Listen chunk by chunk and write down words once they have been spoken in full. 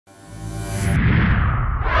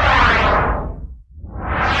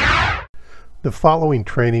The following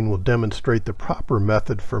training will demonstrate the proper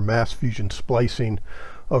method for mass fusion splicing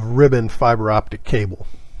of ribbon fiber optic cable.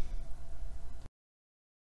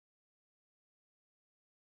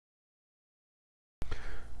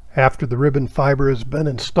 After the ribbon fiber has been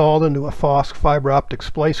installed into a FOSC fiber optic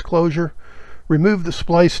splice closure, remove the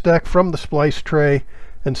splice deck from the splice tray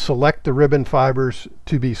and select the ribbon fibers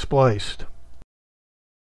to be spliced.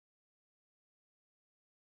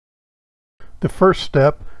 The first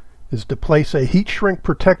step is to place a heat shrink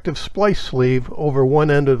protective splice sleeve over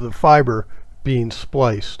one end of the fiber being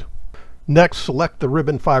spliced. Next, select the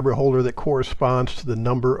ribbon fiber holder that corresponds to the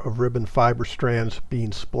number of ribbon fiber strands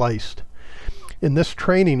being spliced. In this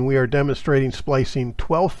training, we are demonstrating splicing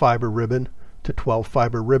 12 fiber ribbon to 12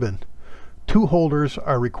 fiber ribbon. Two holders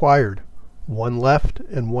are required, one left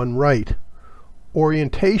and one right.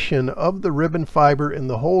 Orientation of the ribbon fiber in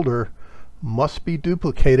the holder must be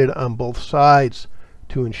duplicated on both sides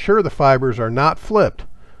to ensure the fibers are not flipped,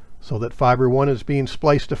 so that fiber 1 is being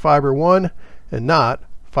spliced to fiber 1 and not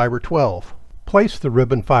fiber 12. Place the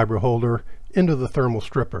ribbon fiber holder into the thermal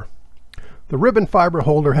stripper. The ribbon fiber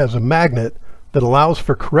holder has a magnet that allows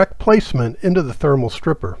for correct placement into the thermal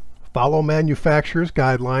stripper. Follow manufacturer's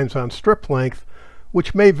guidelines on strip length,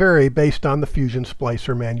 which may vary based on the fusion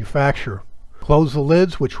splicer manufacturer. Close the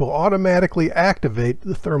lids, which will automatically activate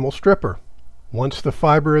the thermal stripper. Once the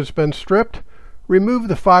fiber has been stripped, remove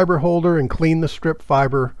the fiber holder and clean the stripped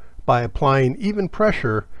fiber by applying even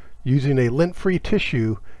pressure using a lint-free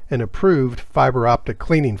tissue and approved fiber optic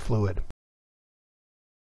cleaning fluid.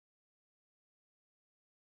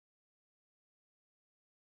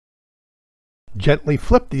 Gently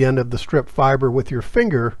flip the end of the stripped fiber with your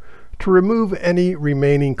finger to remove any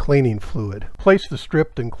remaining cleaning fluid. Place the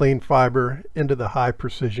stripped and cleaned fiber into the high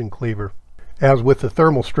precision cleaver. As with the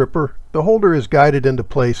thermal stripper, the holder is guided into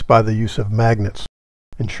place by the use of magnets.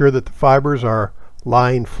 Ensure that the fibers are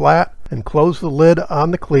lying flat and close the lid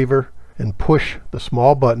on the cleaver and push the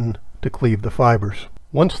small button to cleave the fibers.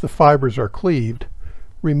 Once the fibers are cleaved,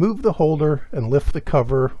 remove the holder and lift the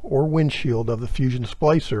cover or windshield of the fusion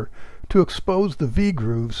splicer to expose the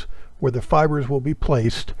V-grooves where the fibers will be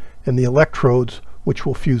placed and the electrodes which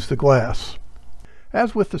will fuse the glass.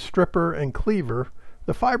 As with the stripper and cleaver,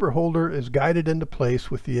 the fiber holder is guided into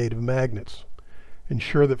place with the aid of magnets.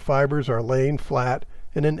 Ensure that fibers are laying flat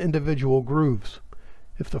and in individual grooves.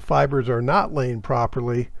 If the fibers are not laying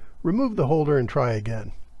properly, remove the holder and try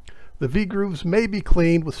again. The V-grooves may be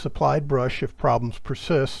cleaned with supplied brush if problems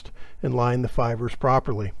persist, and line the fibers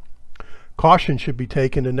properly. Caution should be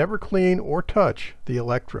taken to never clean or touch the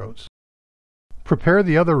electrodes. Prepare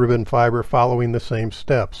the other ribbon fiber following the same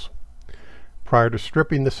steps. Prior to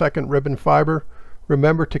stripping the second ribbon fiber,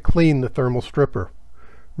 remember to clean the thermal stripper.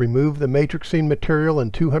 Remove the matrixing material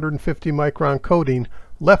and 250 micron coating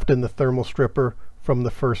left in the thermal stripper from the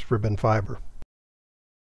first ribbon fiber.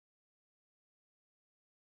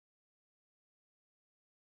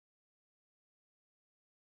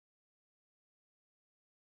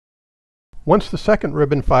 Once the second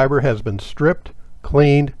ribbon fiber has been stripped,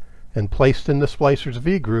 cleaned, and placed in the splicer's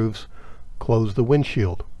V-grooves, close the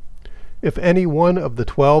windshield. If any one of the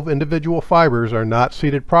 12 individual fibers are not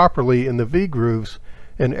seated properly in the V-grooves,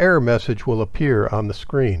 an error message will appear on the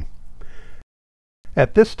screen.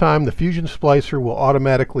 At this time, the fusion splicer will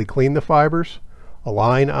automatically clean the fibers,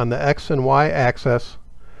 align on the X and Y axis,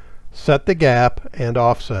 set the gap and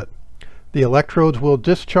offset. The electrodes will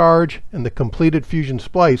discharge and the completed fusion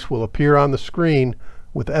splice will appear on the screen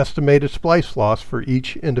with estimated splice loss for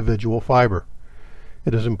each individual fiber.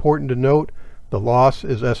 It is important to note the loss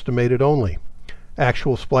is estimated only.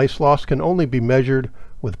 Actual splice loss can only be measured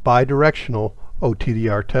with bidirectional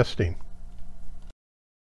OTDR testing.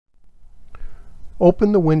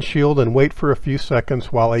 Open the windshield and wait for a few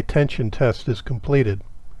seconds while a tension test is completed.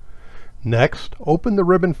 Next, open the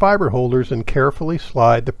ribbon fiber holders and carefully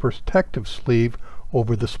slide the protective sleeve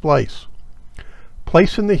over the splice.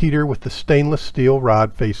 Place in the heater with the stainless steel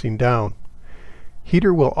rod facing down.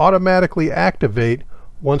 Heater will automatically activate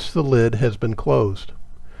once the lid has been closed.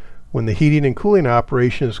 When the heating and cooling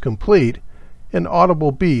operation is complete, an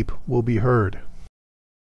audible beep will be heard.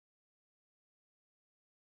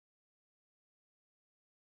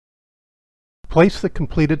 Place the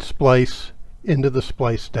completed splice into the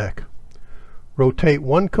splice deck. Rotate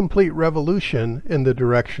one complete revolution in the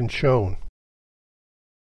direction shown.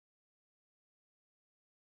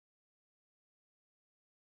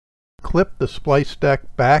 Clip the splice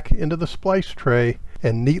deck back into the splice tray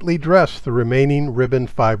and neatly dress the remaining ribbon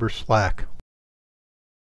fiber slack.